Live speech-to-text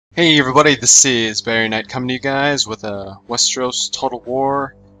Hey everybody, this is Barry Knight coming to you guys with a Westeros Total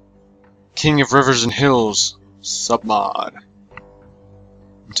War King of Rivers and Hills submod.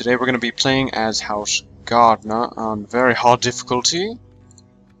 And today we're going to be playing as House Gardner on very hard difficulty.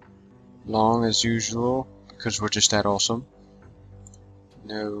 Long as usual, because we're just that awesome.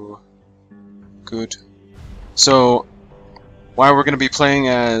 No. Good. So, why we're going to be playing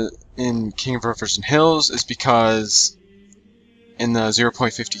in King of Rivers and Hills is because in the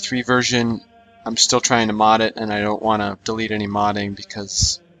 0.53 version, I'm still trying to mod it, and I don't want to delete any modding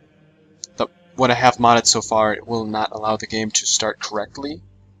because what I have modded so far, it will not allow the game to start correctly.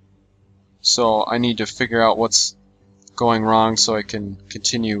 So I need to figure out what's going wrong so I can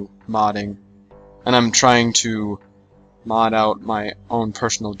continue modding. And I'm trying to mod out my own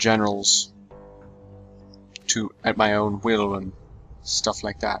personal generals at my own will and stuff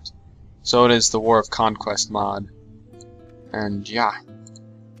like that. So it is the War of Conquest mod. And yeah.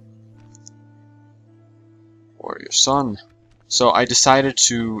 Warrior Son. So I decided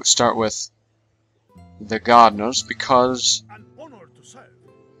to start with the Gardeners because,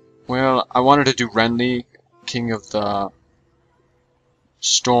 well, I wanted to do Renly, King of the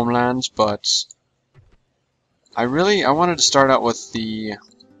Stormlands, but I wanted to start out with the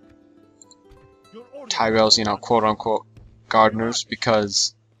Tyrells, you know, quote-unquote Gardeners,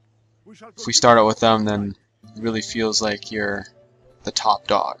 because if we start out with them, then it really feels like you're the top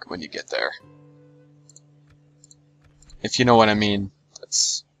dog when you get there. If you know what I mean,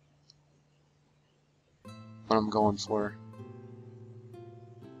 that's what I'm going for.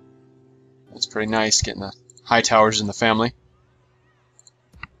 That's pretty nice, getting the high towers in the family.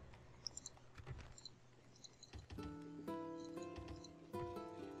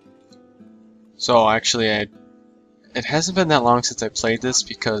 So actually, it hasn't been that long since I played this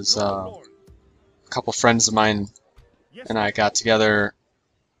because a couple friends of mine and I got together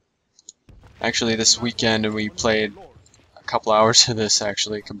actually this weekend, and we played a couple hours of this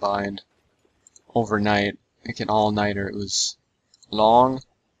actually combined overnight, like an all-nighter. It was long,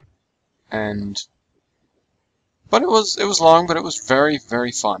 but it was long, but it was very,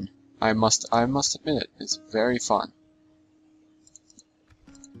 very fun. I must admit it. It's very fun.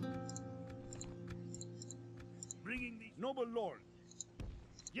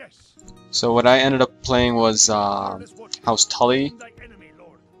 So what I ended up playing was House Tully.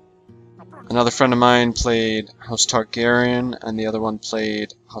 Another friend of mine played House Targaryen, and the other one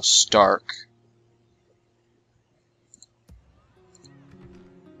played House Stark.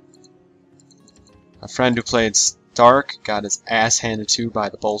 A friend who played Stark got his ass handed to by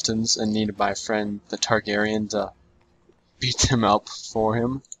the Boltons and needed my friend the Targaryen to beat them up for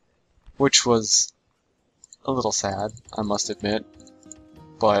him, which was a little sad, I must admit,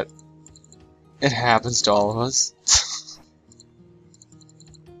 but it happens to all of us.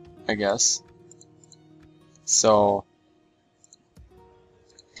 I guess. So,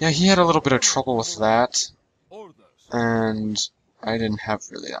 yeah, he had a little bit of trouble with that, and I didn't have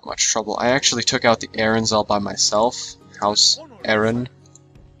really that much trouble. I actually took out the Aarons all by myself, House Aaron,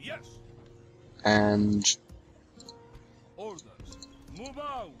 and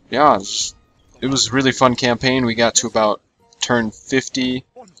yeah, it was a really fun campaign. We got to about turn 50.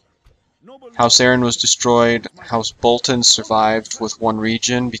 House Aaron was destroyed. House Bolton survived with one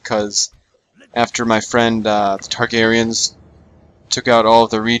region because after my friend the Targaryens took out all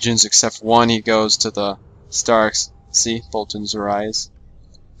of the regions except one, he goes to the Starks. See, Bolton's rise.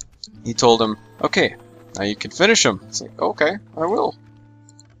 He told him, "Okay, now you can finish him." It's like, "Okay, I will."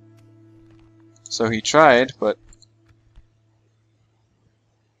 So he tried, but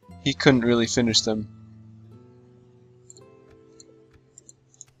he couldn't really finish them.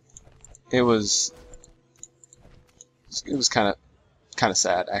 It was kind of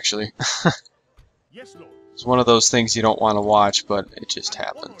sad, actually. It's one of those things you don't want to watch, but it just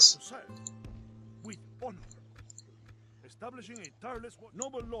happens. Establishing a tireless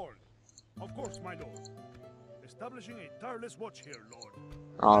noble lord. Of course, my lord. Establishing a tireless watch here, lord.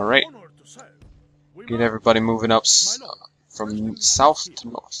 Alright. Get everybody moving up from south to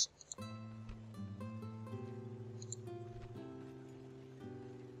north.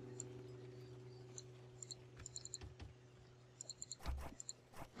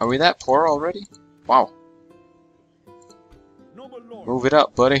 Are we that poor already? Wow. Move it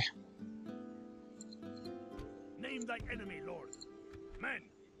up, buddy. Name thy enemy, lord. Men,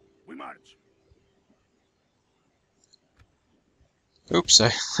 we march. Oops,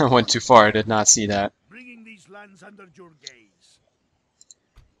 I went too far. I did not see that. Bringing these lands under your gaze.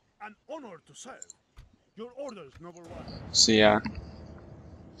 An honor to serve. Your orders, noble one. So yeah.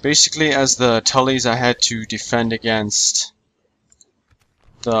 Basically, as the Tullys, I had to defend against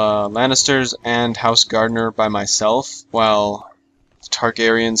the Lannisters and House Gardner by myself, while the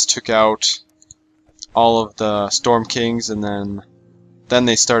Targaryens took out all of the Storm Kings, and then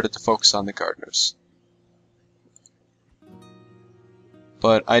they started to focus on the Gardners.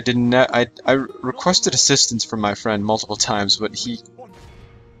 But I didn't. I requested assistance from my friend multiple times, but he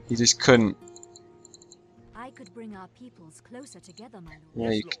just couldn't. I could bring our peoples closer together, my lord. Yeah,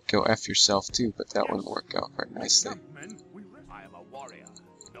 you could go F yourself too, but that wouldn't work out very nicely. I am a warrior,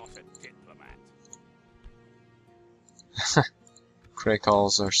 not a diplomat.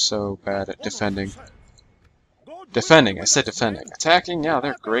 Craycalls are so bad at defending. Defending, I said defending. Attacking, yeah,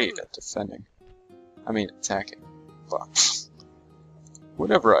 they're great at defending. I mean attacking. But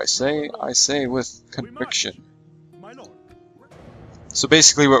whatever I say with conviction. So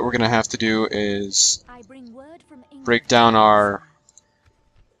basically what we're gonna have to do is break down our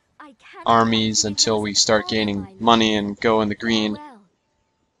armies until we start gaining money and go in the green.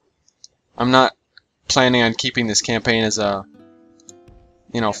 I'm not planning on keeping this campaign as a,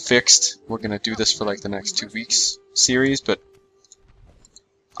 you know, fixed. We're gonna do this for like the next 2 weeks series, but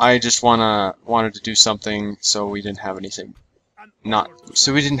I just wanted to do something so we didn't have anything.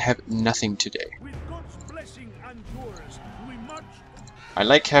 We didn't have nothing today. I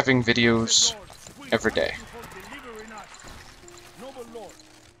like having videos every day.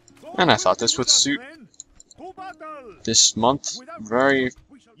 And I thought this would suit this month very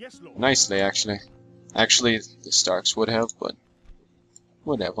nicely, actually. Actually, the Starks would have, but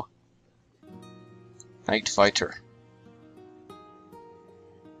whatever. Night Fighter.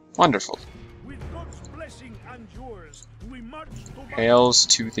 Wonderful. Hails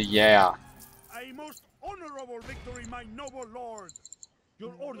to the yeah. A most honorable victory, my noble lord.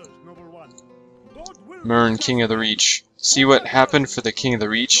 Your orders, noble one. Mern, King of the Reach. See, what happened for the King of the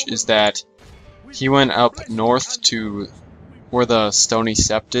Reach is that he went up north to where the Stony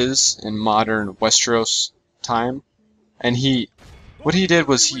Sept is in modern Westeros time, and what he did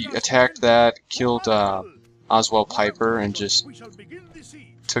was he attacked that, killed Oswell Piper, and just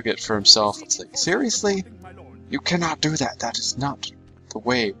took it for himself. It's like, seriously? You cannot do that. That is not the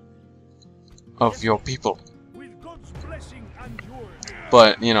way of your people.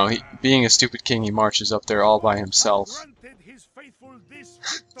 But, you know, being a stupid king, he marches up there all by himself.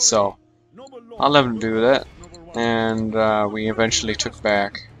 So, I'll let him do that. And we eventually took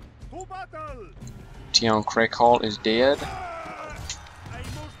back. Tion Craycall is dead.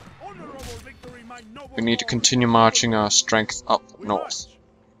 We need to continue marching our strength up north.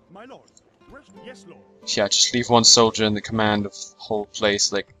 Yeah, just leave one soldier in the command of the whole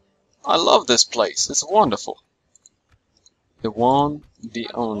place. Like, I love this place. It's wonderful. The one, the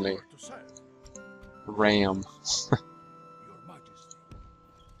only. Ram.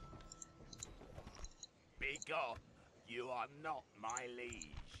 Begone, you are not my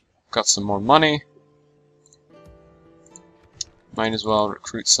liege. Got some more money. Might as well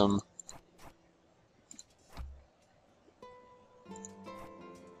recruit some.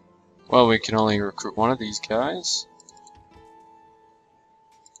 Well, we can only recruit one of these guys.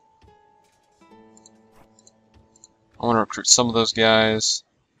 I want to recruit some of those guys.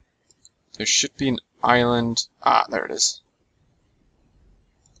 There should be an island. Ah, there it is.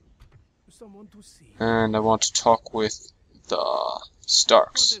 And I want to talk with the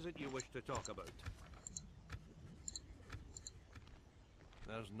Starks. What is it you wish to talk about?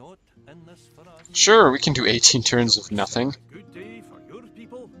 There's naught in this for us. Sure, we can do 18 turns of nothing. Good day for your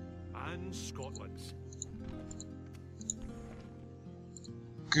people and Scotland's.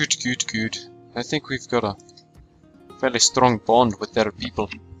 Good, good, good. I think we've got a fairly strong bond with their people.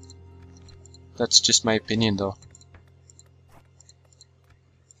 That's just my opinion, though.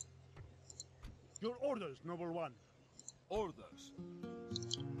 Your orders, noble one. Orders.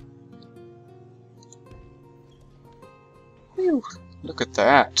 Whew, look at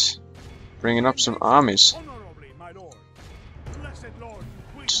that. Bringing up some armies. Honorably, my lord. Blessed Lord.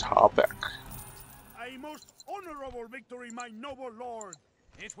 Tarbeck. A most honorable victory, my noble lord.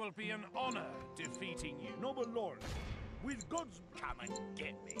 It will be an honor defeating you. Noble lord. With God's Come and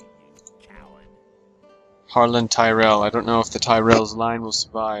get me, you coward. Harlan Tyrell. I don't know if the Tyrell's line will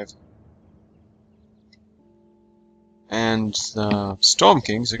survive. And the Storm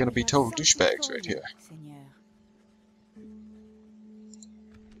Kings are going to be total douchebags right here.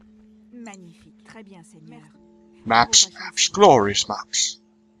 Magnifique, très bien, Seigneur. Maps, maps, glorious maps.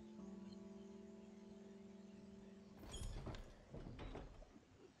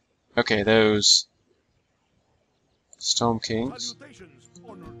 Okay, those Storm Kings. salutations,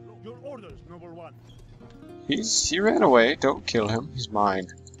 honored lord. Your orders, noble one. He ran away. Don't kill him. He's mine.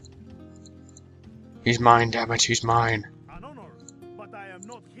 He's mine, damn it. He's mine. An honor, but I am am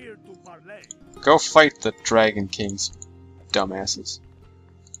not here to parley. Go fight the Dragon Kings, dumbasses.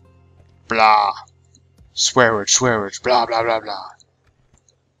 Blah. Swear words, blah blah blah blah.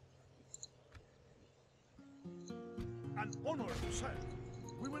 An honor to serve.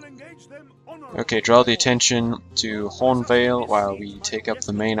 We will engage them honorably. Okay, draw the attention to Hornvale while we take up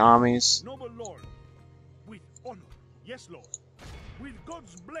the main armies. Noble Lord, with honor, yes, Lord. With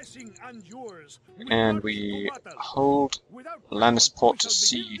God's blessing and yours, And march we to battle. hold Without Lannisters we to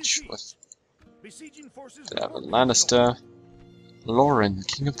shall begin the siege siege. with Besieging forces the report to the Lannister, Lauren,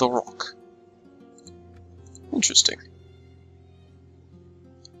 King of the Rock. Interesting.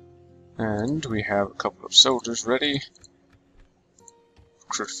 And we have a couple of soldiers ready.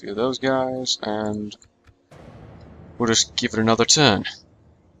 Recruit a few of those guys, and we'll just give it another turn.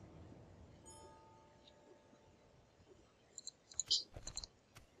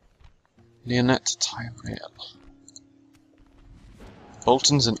 Leonette Tyrell.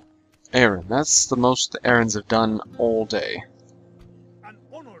 Bolton's and Aaron. That's the most the Aarons have done all day. An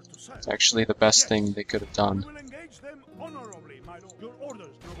honor to serve. It's actually the best thing they could have We done. will engage them honorably, my lord. Your orders,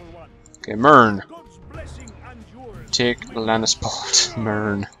 noble one. Okay, Mern. God's blessing and yours. Take Lannisport,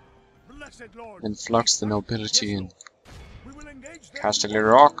 Mern. Blessed Lord. Influx the nobility Yes, and Lord. We will engage them Casterly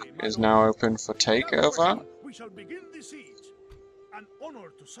Rock honorably, my is lord. now open for Without takeover. question, we shall begin the siege. An honor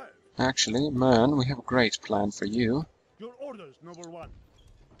to serve. Actually, Mern, we have a great plan for you. Your orders, noble one.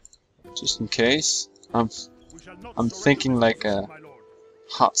 Just in case. I'm We shall not I'm surrender thinking this like position, a my lord.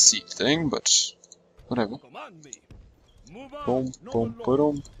 hot seat thing, but whatever. Command me. Move out. Boom, boom,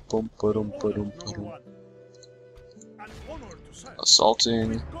 ba-dum, boom, ba-dum, ba-dum, ba-dum. An honor to serve. Assaulting,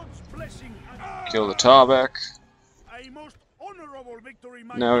 With God's blessing and kill the Tarbeck. a most honorable victory,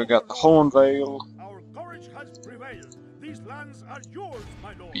 my Now we've got the noble lord. Hornvale. Our courage has prevailed. These lands are yours,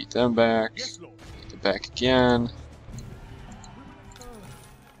 my lord. Beat them back. Yes, lord. Beat them back again.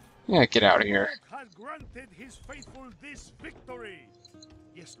 Yeah, get out of here. God has granted his faithful this victory.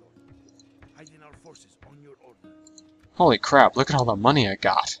 Yes, lord. Hiding our forces on your order. Holy crap, look at all the money I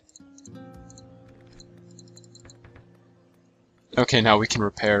got. Okay, now we can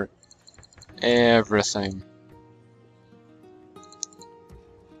repair everything.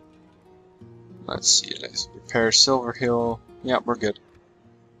 Let's see, let's repair Silver Hill. Yep, we're good.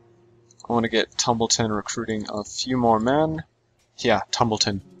 I want to get Tumbleton recruiting a few more men. Yeah,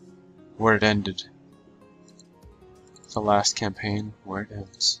 Tumbleton, where it ended. The last campaign, where it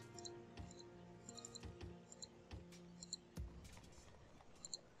ends.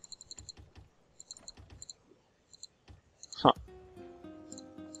 Huh.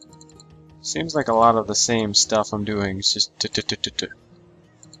 Seems like a lot of the same stuff I'm doing, it's just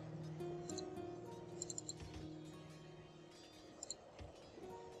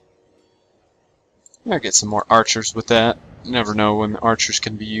I'll get some more archers with that. You never know when archers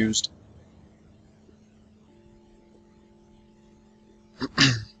can be used.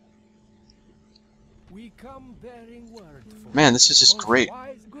 We come bearing word for Man, this is just great.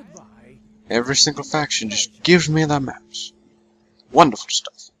 Goodbye. Every single faction just gives me the maps. Wonderful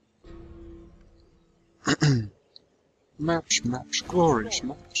stuff. Maps, maps, glorious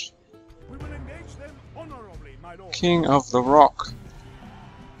maps. We will engage them honorably, my lord. King of the Rock.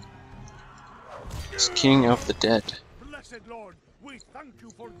 It's King of the Dead. Blessed Lord, we thank you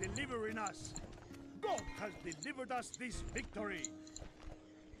for delivering us. God has delivered us this victory.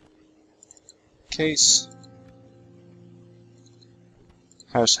 Case.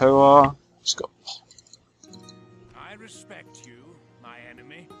 House Hoa. Let's go. I respect you, my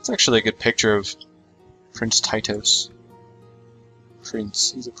enemy. It's actually a good picture of Prince Titos.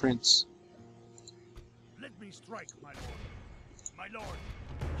 Prince. He's a prince. Let me strike, my lord. My lord,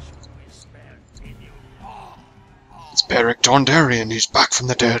 should we spare in you? It's Beric Dondarrion. He's back from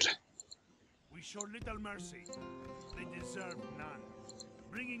the dead. We show little mercy. They deserve none.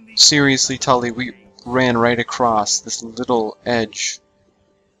 Bringing these Seriously, Tully, we ran right across this little edge.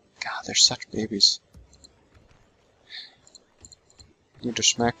 God, they're such babies. You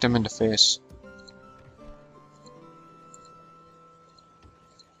just smacked them in the face.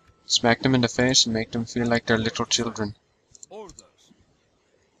 Smack them in the face and make them feel like they're little children. Orders.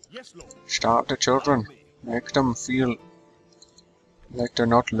 Yes, Lord. Start the children. Make them feel like they're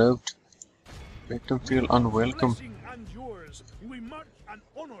not loved. Make them feel unwelcome. Blessing and yours. We march an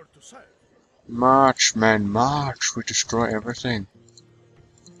honor to serve. March, man, march. We destroy everything.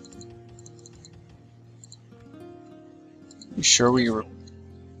 You sure we were...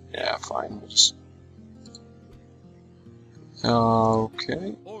 Yeah, fine. We'll just...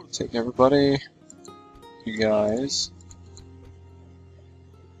 Okay. Take everybody. You guys.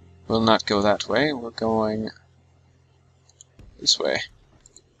 We'll not go that way. We're going... this way.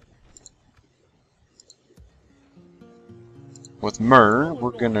 with Myrrh,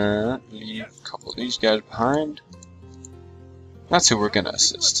 we're gonna leave a couple of these guys behind. That's who we're gonna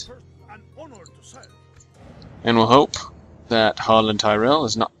assist. An honor to serve. And we'll hope that Hull and Tyrell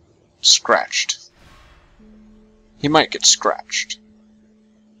is not scratched. He might get scratched.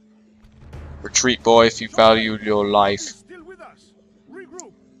 Retreat, boy, if you value your life. Still with us.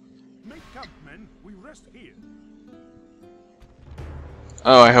 Regroup. Make camp, men. We rest here.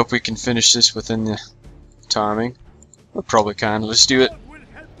 Oh, I hope we can finish this within the timing. We probably can. Let's do it. God will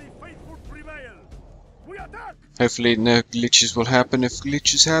help the faithful prevail. We attack. Hopefully no glitches will happen. If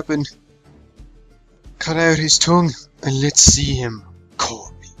glitches happen, cut out his tongue and let's see him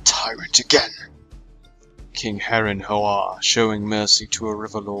call me tyrant again. King Heron Hoa showing mercy to a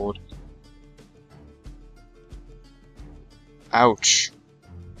river lord. Ouch.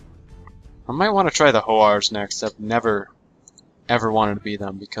 I might want to try the Hoars next. I've never ever wanted to be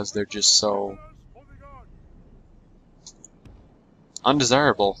them because they're just so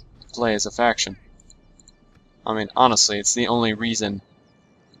undesirable to play as a faction. I mean, honestly, it's the only reason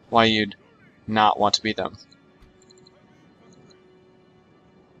why you'd not want to be them.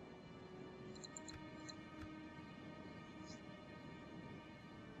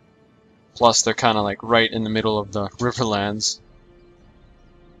 Plus, they're kind of like right in the middle of the Riverlands.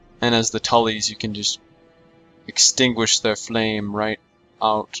 And as the Tullys, you can just extinguish their flame right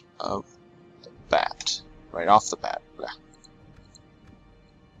out of the bat. Right off the bat. Blah.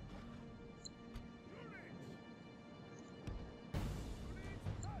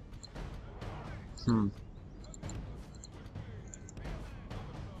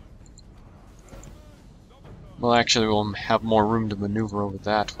 Well, actually, we'll have more room to maneuver over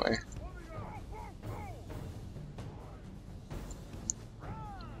that way.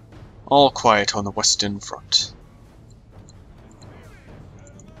 All quiet on the Western Front.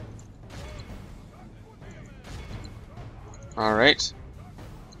 Alright.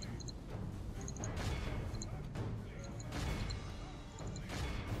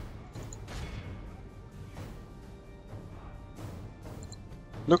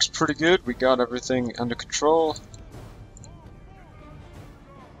 Looks pretty good. We got everything under control.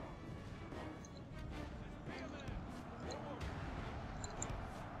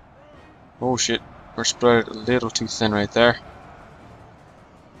 Oh shit, we're spread a little too thin right there.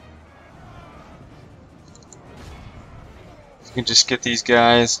 We can just get these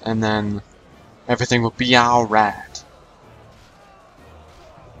guys and then everything will be alright.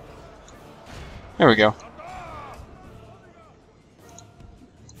 There we go.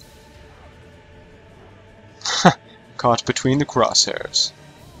 Caught between the crosshairs.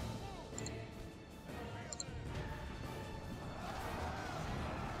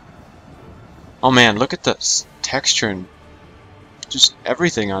 Oh man, look at the texture and just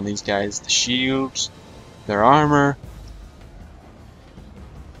everything on these guys. The shields, their armor.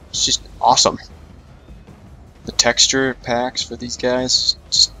 It's just awesome. The texture packs for these guys,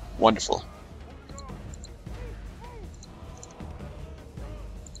 just wonderful.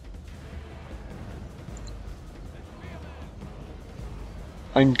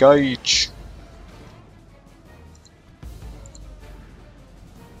 Engage.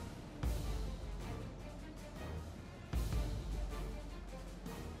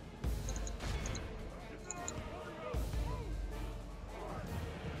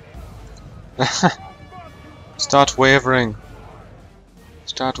 Start wavering.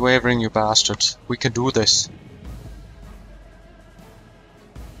 Start wavering, you bastards. We can do this.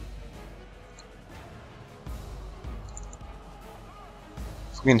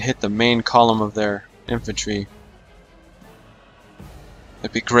 If we can hit the main column of their infantry,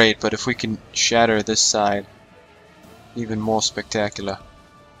 that'd be great, but if we can shatter this side, even more spectacular.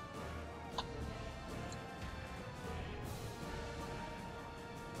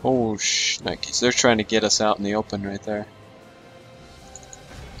 Oh, shnikes. They're trying to get us out in the open right there.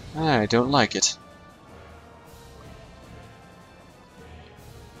 I don't like it.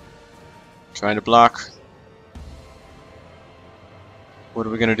 Trying to block. What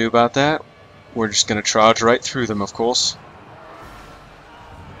are we going to do about that? We're just going to charge right through them, of course.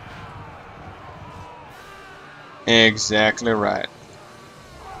 Exactly right.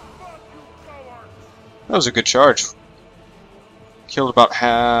 That was a good charge. Killed about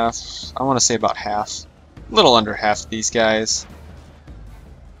half, I want to say about half, a little under half of these guys.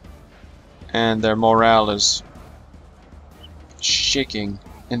 And their morale is shaking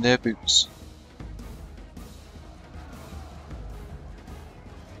in their boots.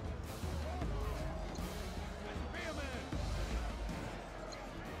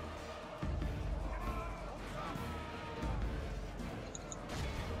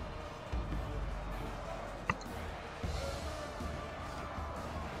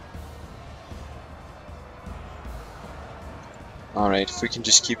 Alright, if we can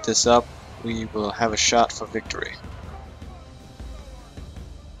just keep this up, we will have a shot for victory.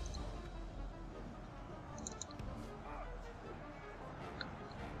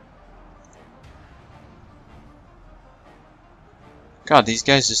 God, these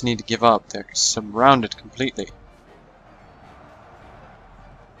guys just need to give up. They're surrounded completely.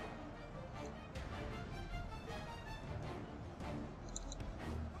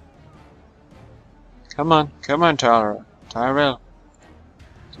 Come on, Tyrell.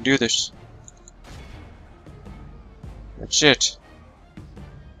 You can do this. That's it.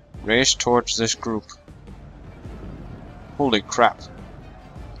 Race towards this group. Holy crap.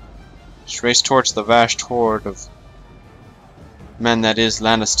 Just race towards the vast horde of men that is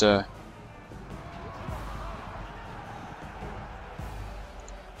Lannister.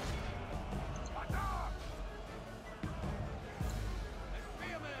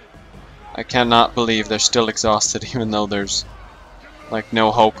 I cannot believe they're still exhausted even though there's like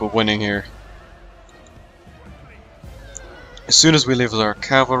no hope of winning here. As soon as we leave our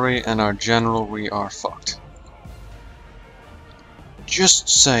cavalry and our general, we are fucked. Just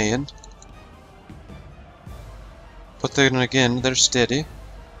saying. But then again, they're steady.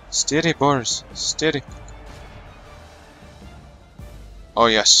 Steady, boys. Steady. Oh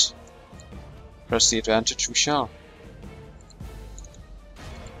yes. Press the advantage we shall.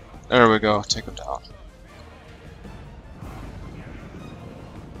 There we go. Take them down.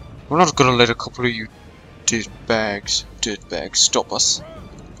 We're not gonna let a couple of you dirtbags stop us.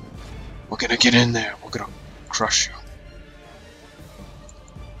 We're gonna get in there. We're gonna crush you.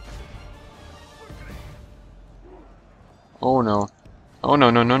 Oh no. Oh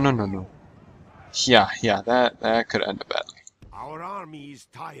no. Yeah, that could end badly. Our army is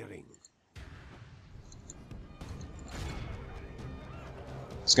tiring.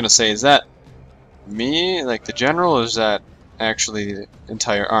 I was gonna say, is that me, like the general, or is that actually the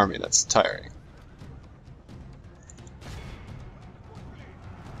entire army that's tiring?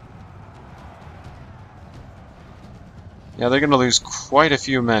 Yeah, they're gonna lose quite a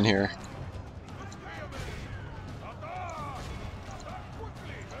few men here.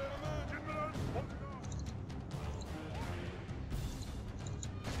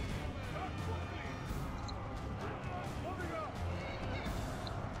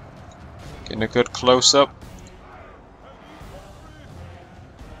 Getting a good close-up.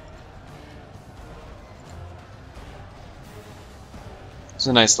 There's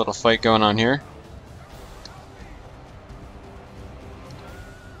a nice little fight going on here.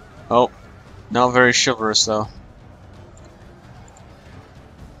 Oh, not very chivalrous though.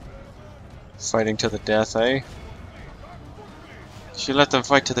 Fighting to the death, eh? If you let them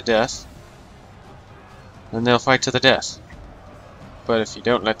fight to the death, then they'll fight to the death. But if you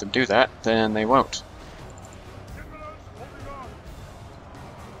don't let them do that, then they won't.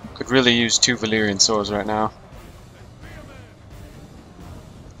 Could really use 2 Valyrian swords right now.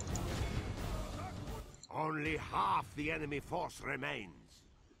 Only half the enemy force remains.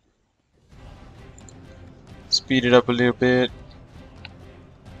 Speed it up a little bit.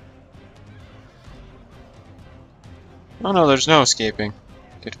 Oh no, there's no escaping.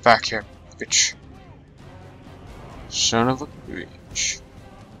 Get back here, bitch. Son of a bitch.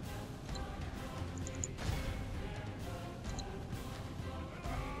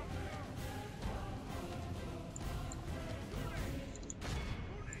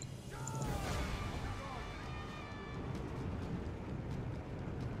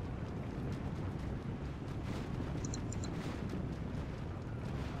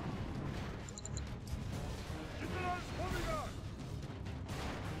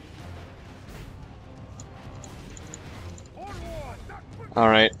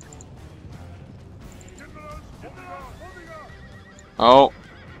 Alright. Oh.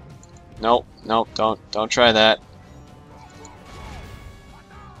 Nope, don't try that.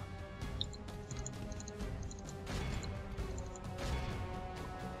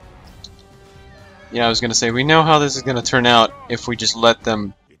 Yeah, I was gonna say, we know how this is gonna turn out if we just let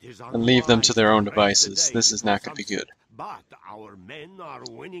them and leave them to their own devices. This is not gonna be good. But our men are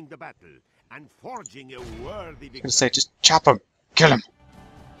winning the battle and forging a worthy victory. I'm gonna say, just chop him, kill him.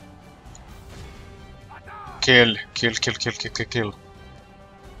 Kill.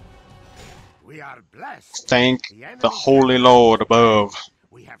 We are blessed. Thank The enemy the Holy Lord above.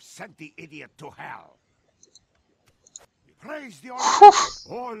 We have sent the idiot to hell. Praise the Whew.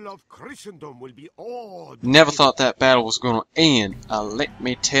 All of Christendom will be awed. Never thought that battle was gonna end. Let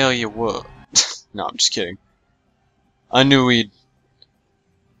me tell you what. No, I'm just kidding. I knew we'd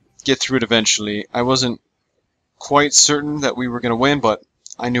get through it eventually. I wasn't quite certain that we were gonna win, but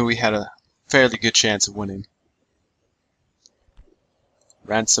I knew we had a fairly good chance of winning.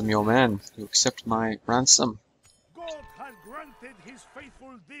 Ransom your man. You accept my ransom. God has granted his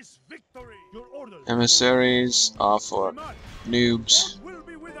faithful this victory. Your orders. Emissaries are for Command. noobs. God will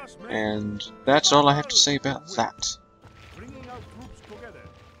be with us, men. And that's all I have to say about that. Bringing our troops together.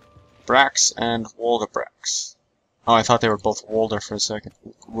 Brax and Walder Brax. Oh, I thought they were both Walder for a second.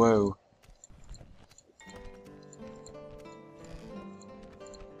 Whoa.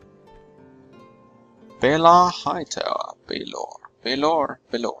 Balar Hightower. Baelor. Baelor.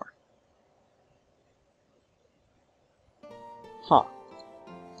 Baelor. Huh.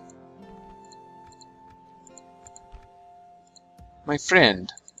 My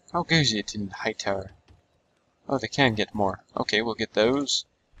friend, how goes it in Hightower? Oh, they can get more. Okay, we'll get those.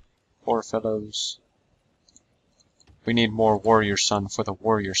 Poor fellows. We need more Warrior Sun for the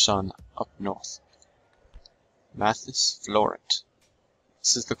Warrior Sun up north. Mathis Florent.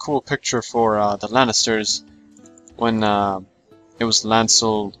 This is the cool picture for the Lannisters when it was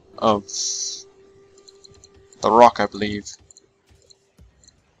Lancel of the Rock, I believe.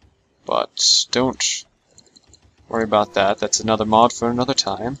 But don't worry about that. That's another mod for another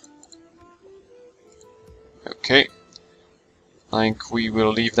time. Okay. I think we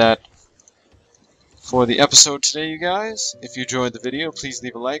will leave that for the episode today, you guys. If you enjoyed the video, please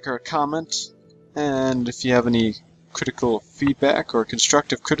leave a like or a comment. And if you have any critical feedback or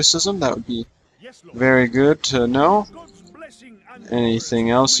constructive criticism, that would be Yes, Lord. very good to know. God's blessing and Anything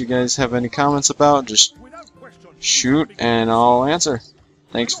else you guys have any comments about, just without question. shoot and I'll answer.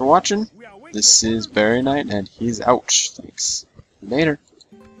 Thanks for watching. We are waiting This for is Barry Knight and he's out. Thanks. Later.